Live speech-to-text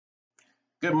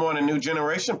Good morning, new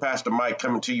generation. Pastor Mike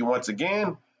coming to you once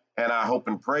again. And I hope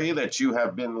and pray that you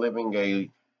have been living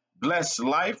a blessed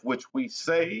life, which we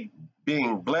say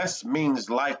being blessed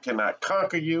means life cannot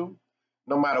conquer you,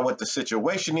 no matter what the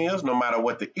situation is, no matter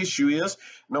what the issue is,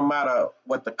 no matter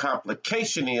what the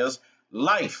complication is,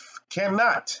 life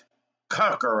cannot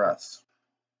conquer us.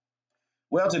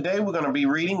 Well, today we're going to be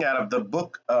reading out of the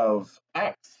book of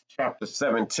Acts, chapter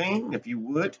 17. If you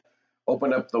would,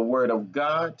 open up the Word of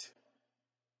God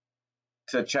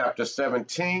to chapter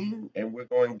 17, and we're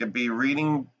going to be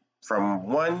reading from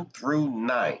 1 through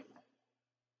 9.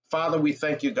 Father, we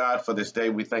thank you, God, for this day.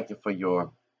 We thank you for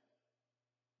your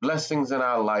blessings in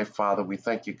our life, Father. We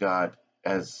thank you, God,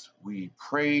 as we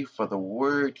pray for the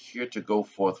word here to go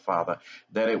forth, Father,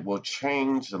 that it will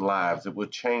change lives, it will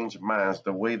change minds,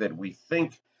 the way that we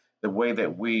think, the way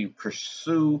that we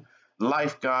pursue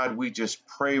life, God. We just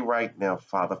pray right now,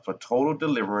 Father, for total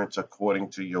deliverance according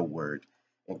to your word.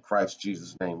 In Christ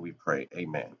Jesus' name we pray.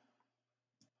 Amen.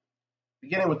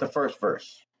 Beginning with the first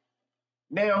verse.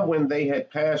 Now, when they had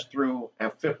passed through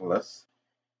Amphipolis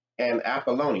and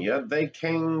Apollonia, they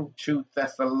came to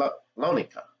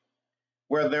Thessalonica,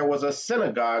 where there was a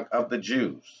synagogue of the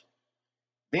Jews.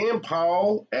 Then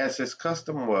Paul, as his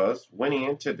custom was, went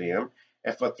in to them,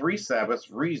 and for 3 Sabbaths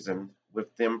reasoned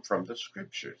with them from the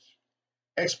Scriptures,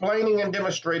 explaining and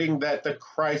demonstrating that the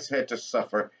Christ had to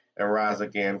suffer and rise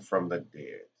again from the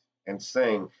dead, and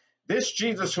saying, "This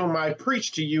Jesus whom I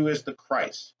preach to you is the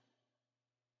Christ."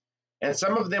 And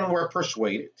some of them were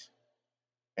persuaded,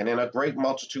 and in a great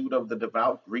multitude of the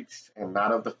devout Greeks, and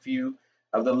not of the few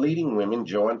of the leading women,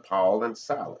 joined Paul and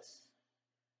Silas.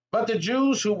 But the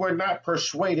Jews who were not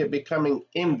persuaded, becoming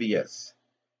envious,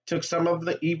 took some of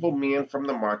the evil men from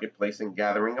the marketplace, and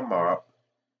gathering a mob,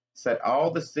 set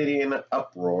all the city in an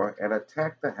uproar, and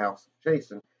attacked the house of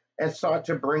Jason, and sought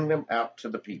to bring them out to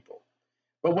the people.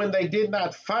 But when they did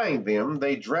not find them,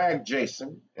 they dragged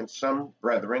Jason and some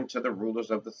brethren to the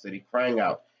rulers of the city, crying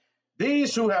out,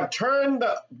 "These who have turned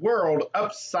the world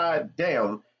upside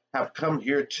down have come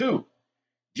here too."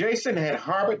 Jason had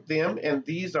harbored them, and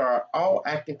these are all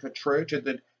acting contrary to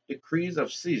the decrees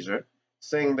of Caesar,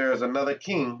 saying there is another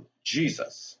king,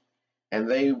 Jesus. And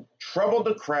they troubled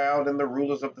the crowd and the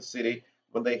rulers of the city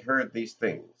when they heard these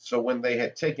things. So when they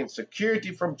had taken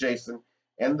security from Jason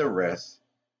and the rest,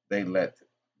 they let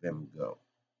them go.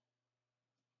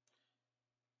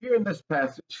 Here in this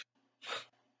passage,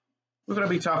 we're going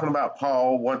to be talking about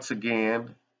Paul once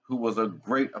again, who was a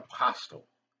great apostle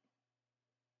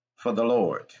for the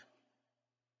Lord.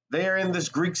 They are in this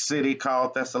Greek city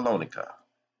called Thessalonica.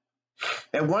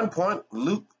 At one point,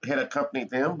 Luke had accompanied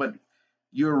them, but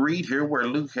you'll read here where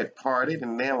Luke had parted,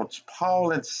 and now it's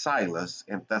Paul and Silas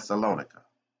in Thessalonica.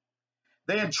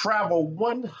 They had traveled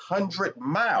 100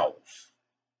 miles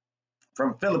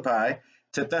from Philippi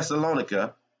to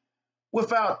Thessalonica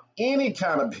without any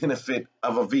kind of benefit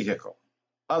of a vehicle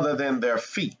other than their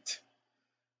feet.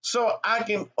 So I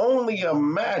can only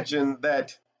imagine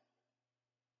that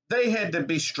they had to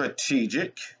be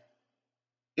strategic.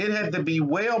 It had to be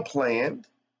well planned.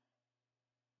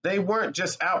 They weren't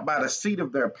just out by the seat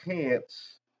of their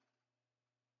pants,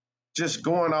 just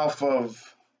going off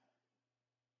of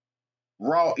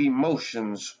raw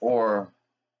emotions or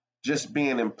just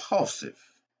being impulsive.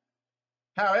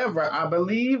 However, I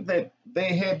believe that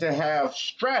they had to have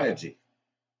strategy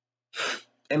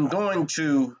in going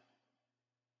to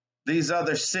these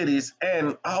other cities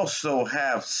and also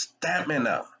have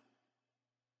stamina.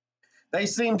 They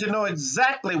seemed to know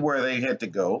exactly where they had to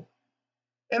go,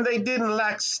 and they didn't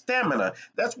lack stamina.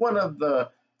 That's one of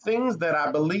the things that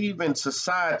I believe in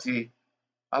society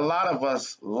a lot of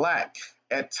us lack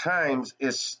at times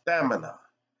is stamina.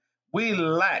 We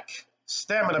lack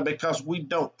stamina because we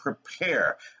don't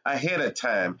prepare ahead of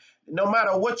time. No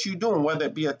matter what you're doing, whether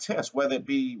it be a test, whether it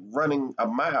be running a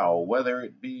mile, whether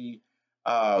it be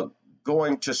uh,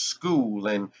 going to school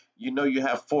and you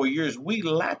have 4 years, we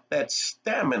lack that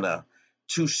stamina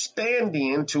to stand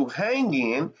in, to hang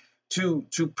in,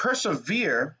 to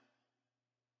persevere,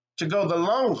 to go the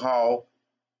long haul,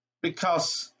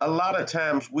 because a lot of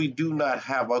times we do not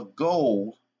have a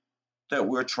goal that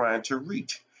we're trying to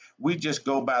reach. We just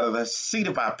go by the seat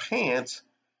of our pants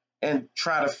and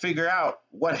try to figure out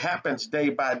what happens day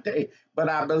by day. But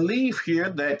I believe here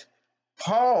that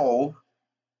Paul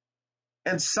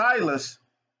and Silas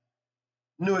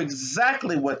knew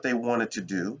exactly what they wanted to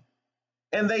do,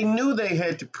 and they knew they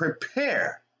had to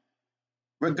prepare.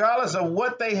 Regardless of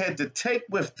what they had to take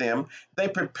with them, they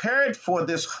prepared for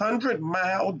this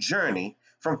 100-mile journey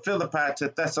from Philippi to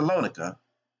Thessalonica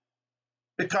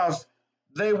because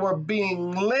they were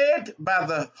being led by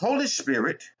the Holy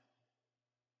Spirit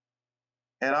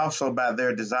and also by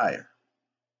their desire.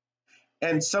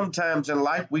 And sometimes in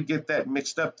life, we get that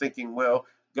mixed up thinking, well,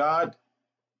 God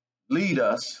lead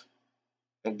us.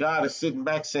 And God is sitting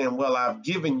back saying, well, I've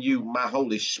given you my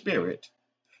Holy Spirit.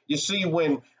 You see,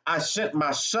 when I sent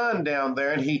my son down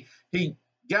there and he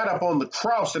got up on the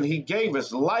cross and he gave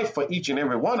his life for each and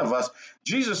every one of us,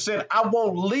 Jesus said, I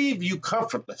won't leave you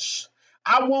comfortless.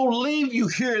 I won't leave you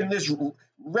here in this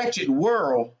wretched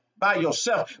world by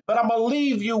yourself, but I'm going to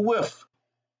leave you with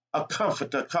a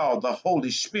comforter called the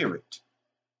Holy Spirit.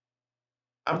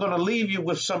 I'm going to leave you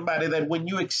with somebody that when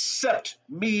you accept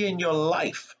me in your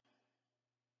life,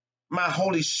 my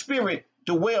Holy Spirit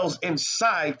dwells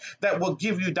inside that will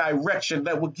give you direction,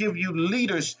 that will give you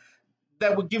leaders,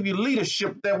 that will give you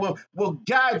leadership, that will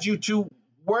guide you to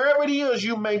wherever it is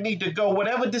you may need to go,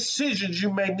 whatever decisions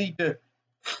you may need to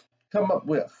come up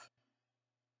with.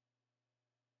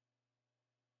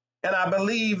 And I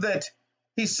believe that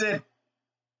he said,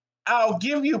 I'll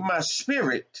give you my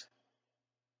spirit,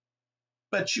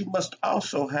 but you must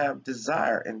also have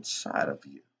desire inside of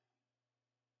you.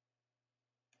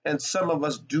 And some of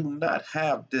us do not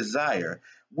have desire.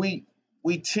 We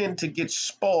tend to get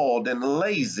spoiled and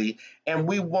lazy, and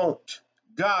we want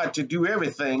God to do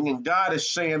everything. And God is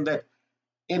saying that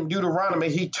in Deuteronomy,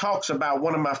 he talks about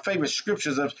one of my favorite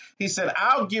scriptures of, he said,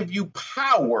 I'll give you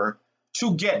power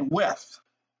to get wealth.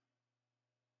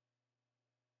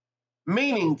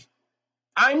 Meaning,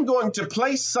 I'm going to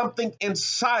place something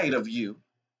inside of you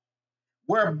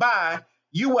whereby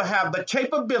you will have the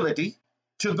capability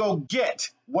to go get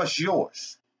what's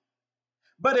yours.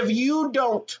 But if you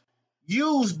don't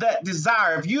use that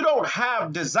desire, if you don't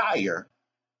have desire,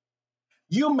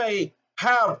 you may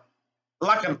have,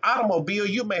 like an automobile,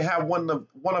 you may have one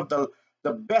of the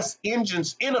best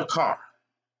engines in a car,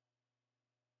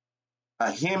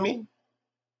 a Hemi,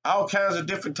 all kinds of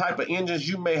different type of engines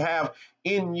you may have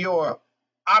in your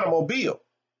automobile.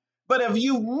 But if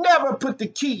you never put the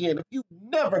key in, if you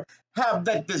never have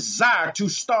that desire to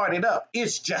start it up,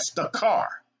 it's just a car.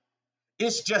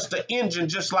 It's just an engine,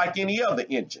 just like any other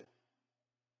engine.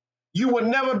 You will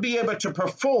never be able to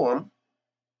perform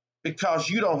because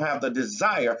you don't have the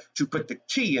desire to put the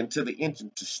key into the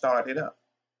engine to start it up.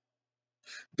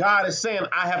 God is saying,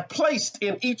 I have placed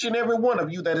in each and every one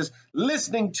of you that is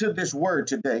listening to this word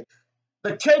today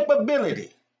the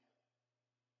capability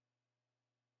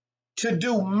to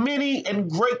do many and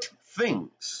great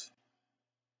things.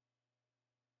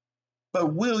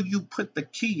 But will you put the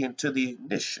key into the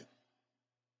ignition?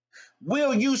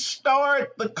 Will you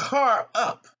start the car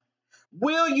up?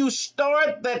 Will you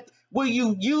start that? Will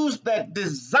you use that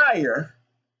desire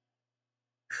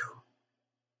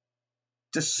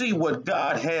to see what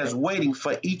God has waiting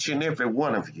for each and every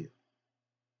one of you?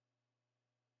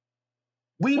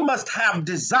 We must have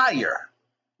desire,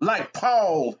 like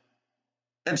Paul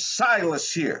and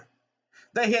Silas here.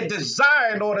 They had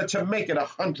desire in order to make it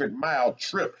 100-mile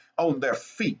trip on their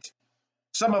feet.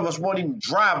 Some of us won't even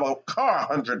drive a car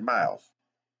 100 miles,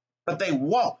 but they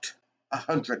walked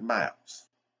 100 miles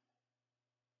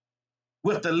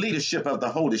with the leadership of the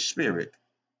Holy Spirit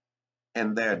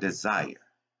and their desire.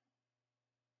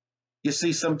 You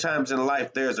see, sometimes in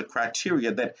life, there's a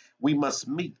criteria that we must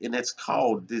meet, and it's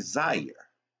called desire.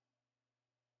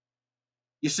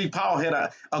 You see, Paul had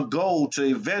a goal to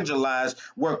evangelize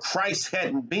where Christ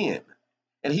hadn't been.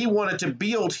 And he wanted to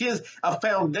build a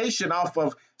foundation off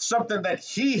of something that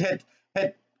he had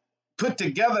put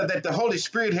together, that the Holy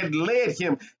Spirit had led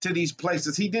him to these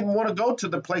places. He didn't want to go to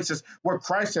the places where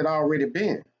Christ had already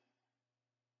been.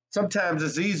 Sometimes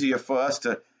it's easier for us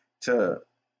to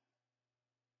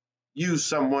use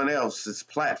someone else's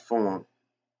platform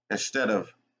instead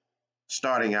of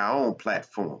starting our own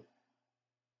platform.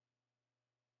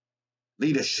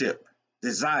 Leadership,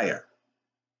 desire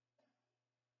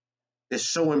is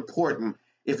so important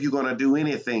if you're going to do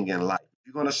anything in life. If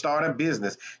you're going to start a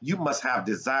business, you must have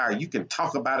desire. You can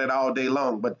talk about it all day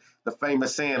long, but the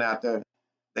famous saying out there,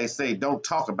 they say, don't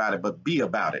talk about it, but be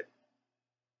about it.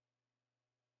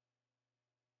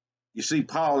 You see,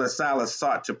 Paul and Silas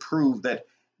sought to prove that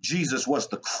Jesus was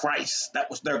the Christ.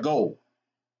 That was their goal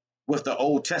with the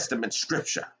Old Testament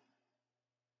scripture.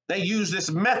 They used this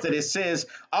method, it says,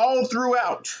 all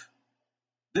throughout.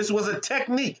 This was a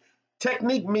technique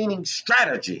meaning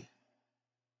strategy,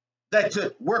 that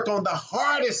could work on the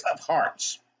hardest of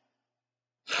hearts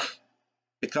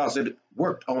because it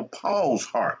worked on Paul's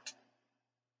heart.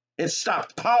 It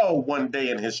stopped Paul one day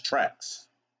in his tracks.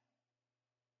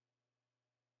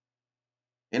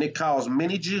 And it caused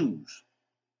many Jews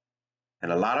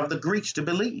and a lot of the Greeks to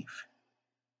believe.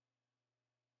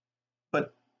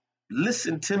 But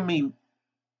listen to me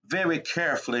very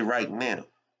carefully right now.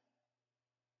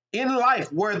 In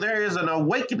life, where there is an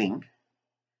awakening,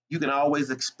 you can always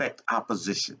expect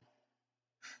opposition.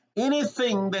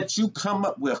 Anything that you come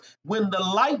up with, when the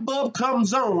light bulb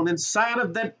comes on inside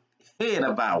of that head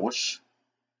of ours,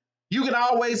 you can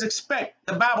always expect,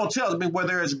 the Bible tells me, where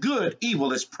there is good,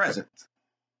 evil is present.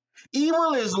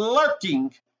 Evil is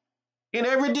lurking in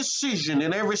every decision,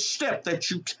 in every step that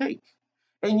you take.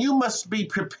 And you must be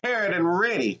prepared and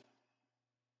ready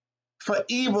for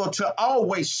evil to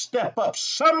always step up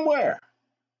somewhere.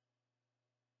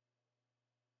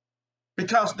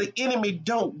 Because the enemy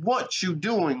don't want you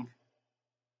doing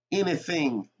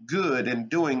anything good and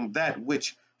doing that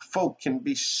which folk can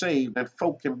be saved and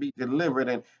folk can be delivered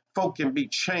and folk can be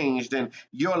changed and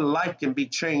your life can be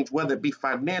changed, whether it be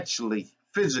financially,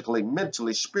 physically,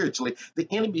 mentally, spiritually. The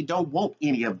enemy don't want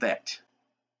any of that.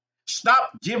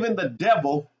 Stop giving the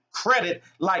devil credit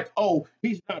like, oh,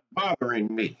 he's not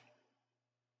bothering me.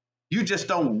 You just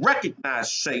don't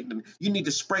recognize Satan. You need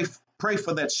to pray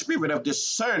for that spirit of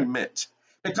discernment,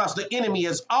 because the enemy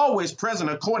is always present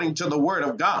according to the word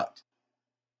of God.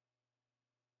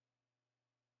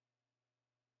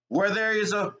 Where there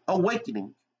is an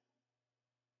awakening,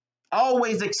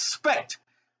 always expect.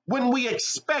 When we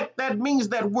expect, that means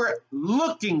that we're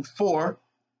looking for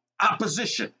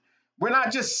opposition. We're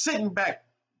not just sitting back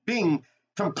being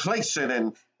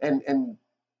complacent and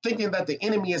thinking that the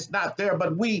enemy is not there,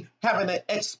 but we have an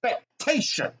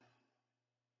expectation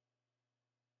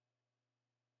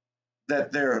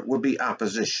that there will be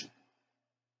opposition.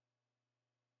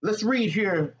 Let's read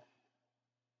here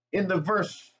in the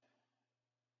verse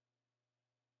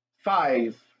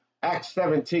 5, Acts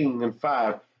 17 and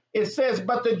 5. It says,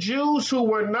 but the Jews who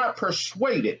were not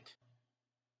persuaded,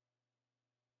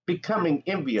 becoming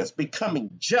envious,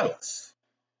 becoming jealous,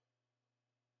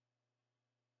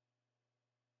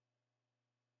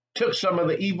 took some of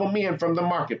the evil men from the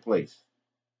marketplace.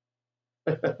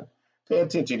 Pay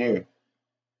attention here.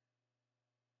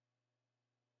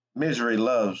 Misery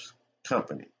loves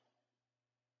company.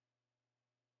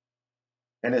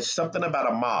 And it's something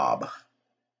about a mob.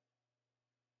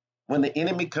 When the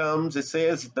enemy comes,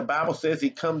 the Bible says he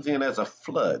comes in as a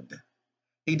flood.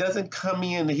 He doesn't come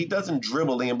in, he doesn't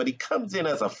dribble in, but he comes in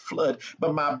as a flood.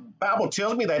 But my Bible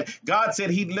tells me that God said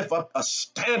he'd lift up a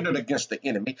standard against the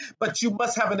enemy. But you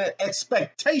must have an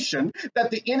expectation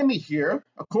that the enemy here,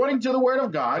 according to the word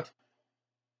of God,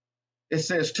 it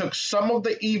says, took some of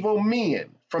the evil men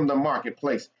from the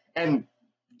marketplace and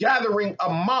gathering a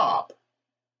mob,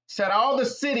 set all the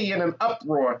city in an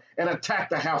uproar and attacked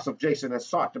the house of Jason and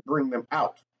sought to bring them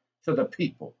out to the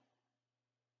people.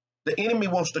 The enemy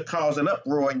wants to cause an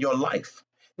uproar in your life.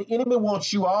 The enemy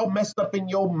wants you all messed up in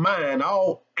your mind,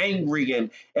 all angry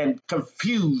and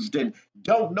confused and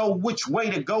don't know which way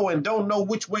to go and don't know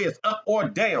which way is up or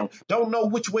down, don't know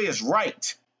which way is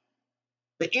right.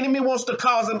 The enemy wants to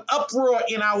cause an uproar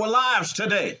in our lives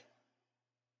today.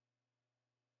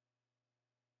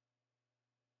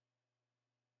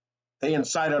 They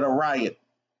incited a riot,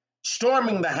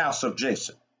 storming the house of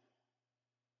Jason,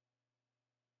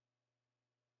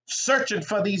 searching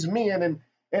for these men.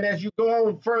 And as you go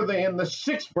on further in the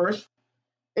 6th verse,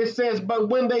 it says, but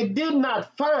when they did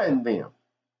not find them,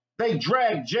 they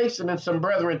dragged Jason and some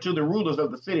brethren to the rulers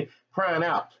of the city, crying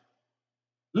out.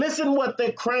 Listen what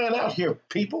they're crying out here,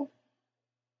 people.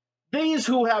 These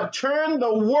who have turned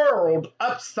the world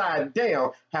upside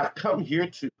down have come here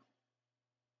too.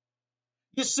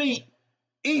 You see,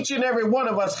 each and every one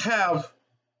of us have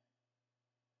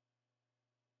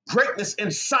greatness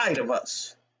inside of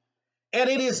us. And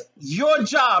it is your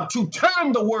job to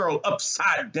turn the world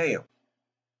upside down.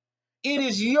 It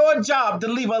is your job to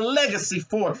leave a legacy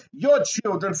for your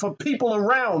children, for people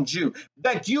around you,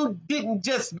 that you didn't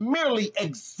just merely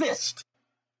exist.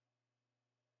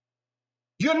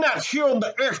 You're not here on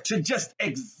the earth to just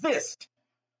exist,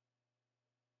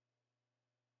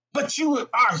 but you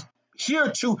are here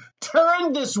to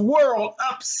turn this world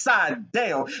upside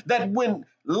down, that when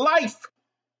life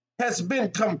has been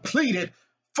completed,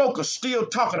 folk are still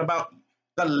talking about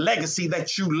the legacy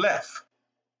that you left.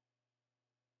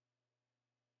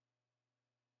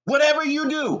 Whatever you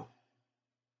do,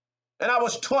 and I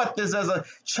was taught this as a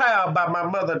child by my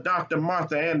mother, Dr.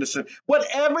 Martha Anderson,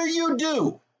 whatever you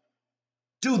do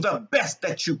the best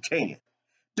that you can.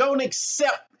 Don't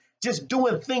accept just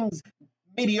doing things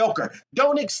mediocre.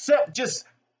 Don't accept just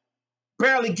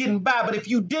barely getting by, but if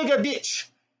you dig a ditch,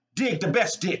 dig the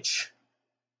best ditch.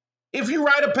 If you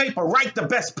write a paper, write the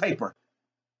best paper.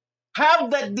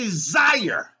 Have that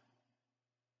desire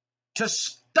to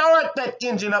start that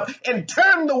engine up and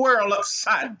turn the world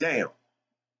upside down.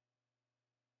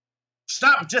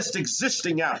 Stop just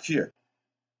existing out here.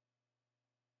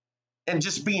 and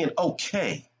just being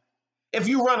okay. If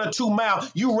you run a 2 mile,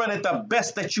 you run it the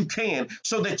best that you can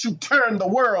so that you turn the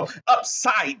world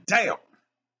upside down.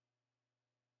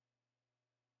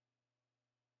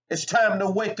 It's time to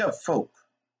wake up, folk.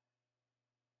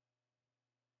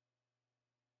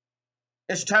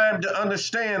 It's time to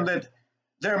understand that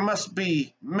there must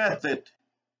be method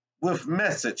with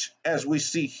message, as we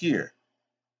see here.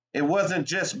 It wasn't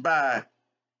just by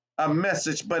a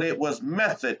message, but it was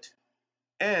method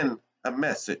and a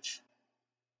message.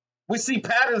 We see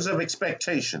patterns of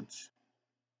expectations.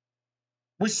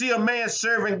 We see a man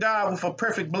serving God with a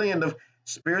perfect blend of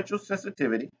spiritual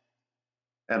sensitivity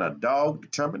and a dogged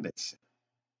determination.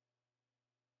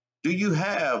 Do you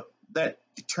have that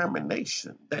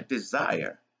determination, that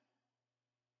desire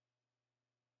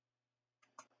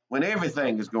when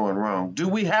everything is going wrong? Do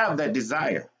we have that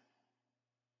desire?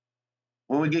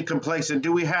 When we get complacent,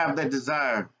 do we have that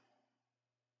desire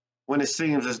when it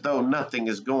seems as though nothing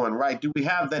is going right? Do we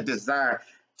have that desire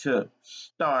to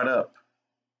start up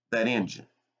that engine?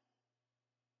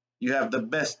 You have the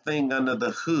best thing under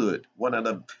the hood, one of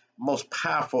the most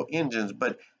powerful engines,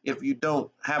 but if you don't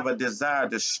have a desire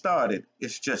to start it,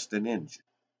 it's just an engine.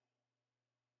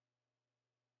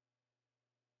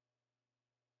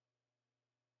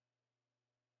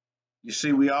 You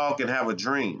see, we all can have a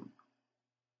dream,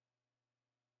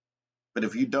 but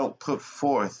if you don't put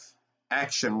forth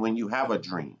action when you have a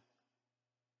dream,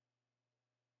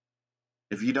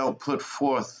 if you don't put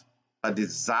forth a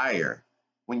desire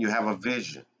when you have a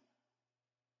vision,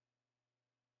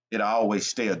 it'll always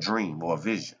stay a dream or a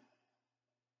vision.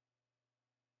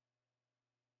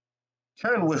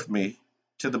 Turn with me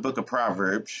to the book of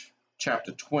Proverbs,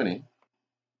 chapter 20,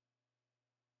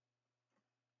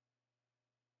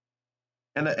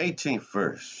 and the 18th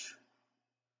verse.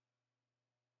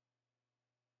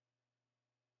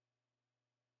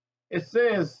 It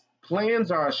says,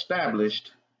 plans are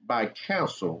established by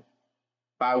counsel,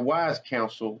 by wise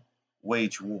counsel,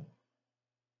 wage war.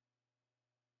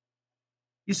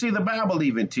 You see, the Bible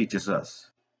even teaches us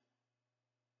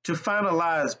to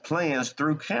finalize plans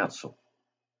through counsel.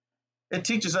 It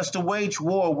teaches us to wage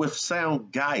war with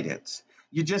sound guidance.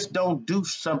 You just don't do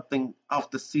something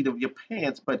off the seat of your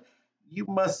pants, but you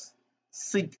must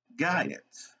seek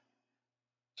guidance.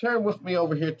 Turn with me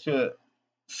over here to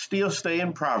still stay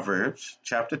in Proverbs,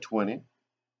 chapter 20,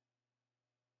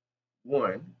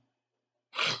 1,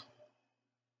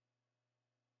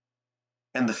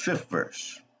 and the 5th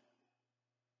verse.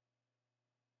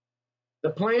 The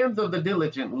plans of the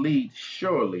diligent lead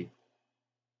surely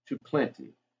to plenty,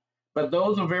 but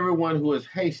those of everyone who is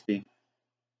hasty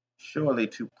surely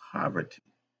to poverty.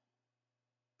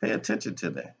 Pay attention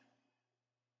to that.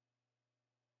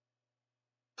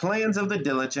 Plans of the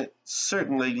diligent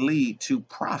certainly lead to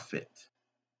profit.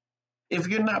 If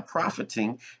you're not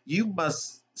profiting, you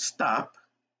must stop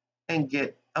and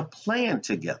get a plan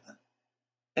together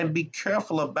and be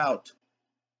careful about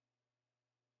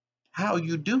how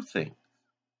you do things.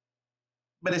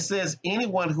 But it says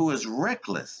anyone who is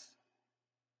reckless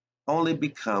only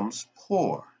becomes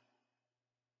poor.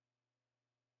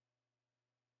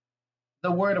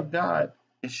 The word of God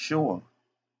is sure.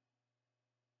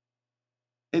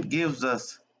 It gives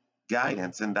us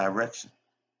guidance and direction.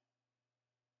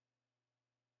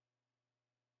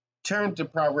 Turn to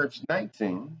Proverbs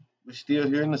 19. We're still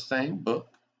here in the same book.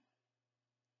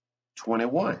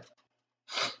 21.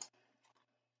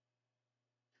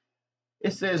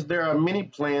 It says, there are many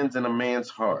plans in a man's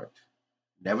heart.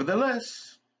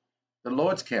 Nevertheless, the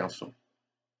Lord's counsel,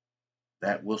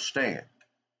 that will stand.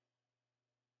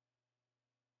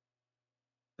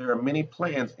 There are many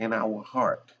plans in our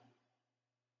heart,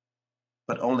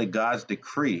 but only God's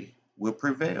decree will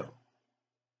prevail.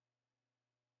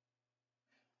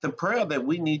 The prayer that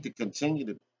we need to continue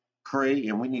to pray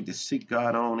and we need to seek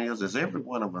God on is every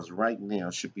one of us right now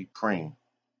should be praying.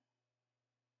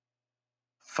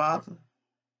 Father,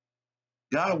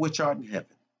 God which art in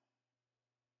heaven,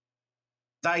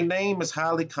 thy name is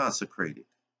highly consecrated,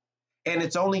 and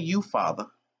it's only you, Father,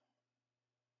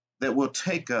 that will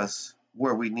take us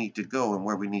where we need to go and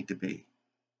where we need to be.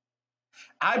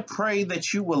 I pray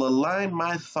that you will align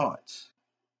my thoughts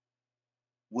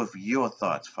with your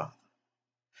thoughts, Father,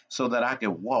 so that I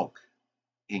can walk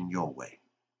in your way.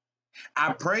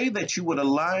 I pray that you would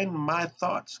align my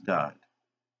thoughts, God,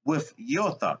 with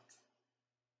your thoughts,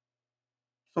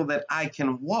 so that I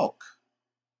can walk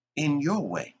in your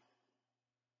way.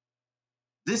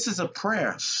 This is a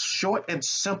prayer, short and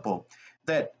simple,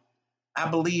 that I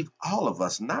believe all of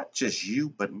us, not just you,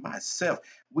 but myself,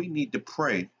 we need to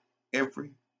pray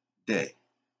every day.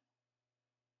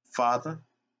 Father,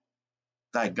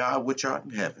 thy God which art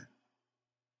in heaven,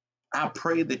 I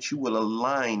pray that you will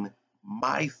align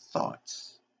my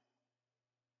thoughts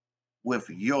with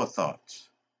your thoughts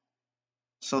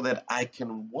so that I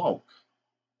can walk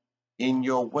in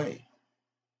your way.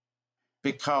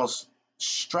 Because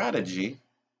strategy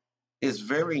is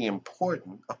very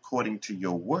important according to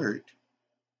your word.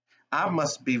 I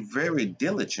must be very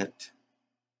diligent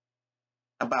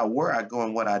about where I go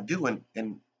and what I do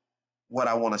and what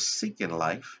I want to seek in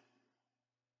life.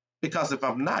 Because if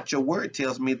I'm not, your word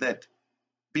tells me that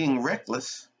being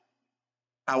reckless,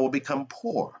 I will become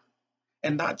poor.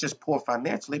 And not just poor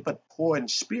financially, but poor in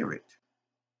spirit.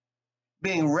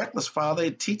 Being reckless, Father,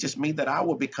 it teaches me that I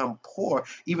will become poor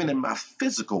even in my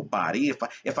physical body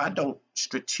if I don't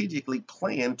strategically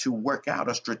plan to work out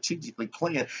or strategically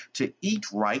plan to eat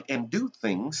right and do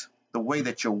things the way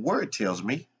that your word tells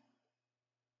me.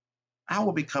 I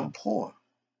will become poor.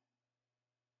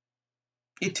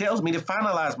 It tells me to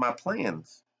finalize my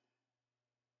plans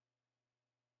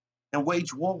and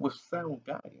wage war with sound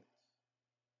guidance.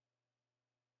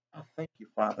 I thank you,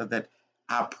 Father, that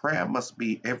our prayer must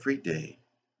be every day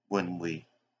when we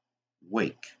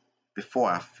wake, before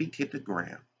our feet hit the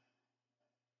ground.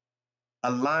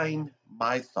 Align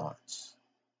my thoughts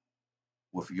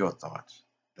with your thoughts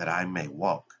that I may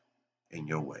walk in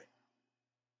your way.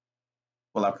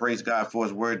 Well, I praise God for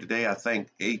his word today. I thank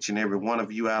each and every one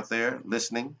of you out there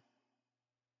listening.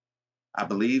 I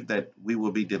believe that we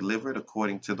will be delivered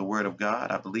according to the word of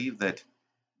God. I believe that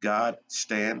God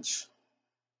stands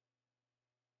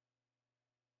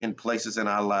in places in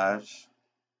our lives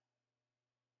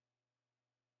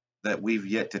that we've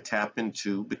yet to tap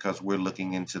into because we're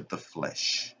looking into the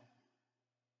flesh.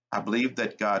 I believe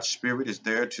that God's Spirit is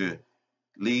there to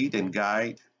lead and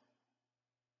guide,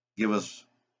 give us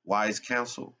wise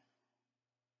counsel.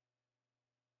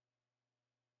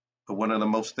 But one of the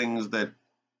most things that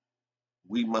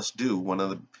we must do, one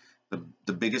of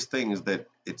the biggest things that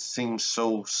it seems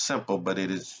so simple, but it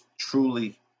is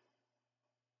truly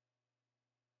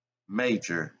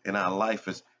major in our life,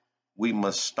 is we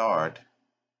must start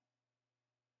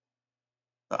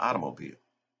the automobile.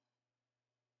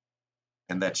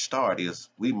 And that start is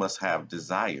we must have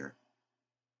desire,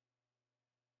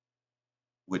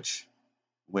 which,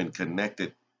 when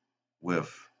connected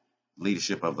with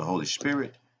leadership of the Holy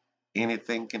Spirit,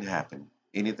 anything can happen.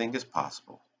 Anything is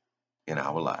possible in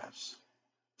our lives.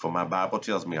 For my Bible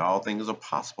tells me all things are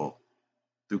possible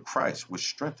through Christ, which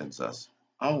strengthens us.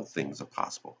 All things are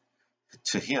possible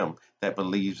to him that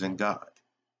believes in God.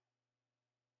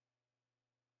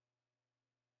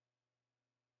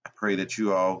 I pray that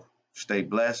you all stay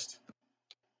blessed.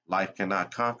 Life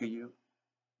cannot conquer you,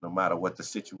 no matter what the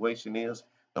situation is,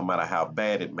 no matter how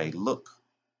bad it may look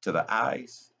to the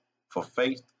eyes. For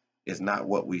faith is not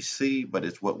what we see, but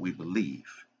it's what we believe.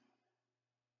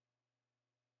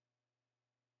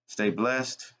 Stay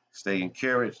blessed, stay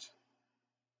encouraged.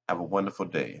 Have a wonderful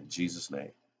day. In Jesus'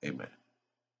 name, amen.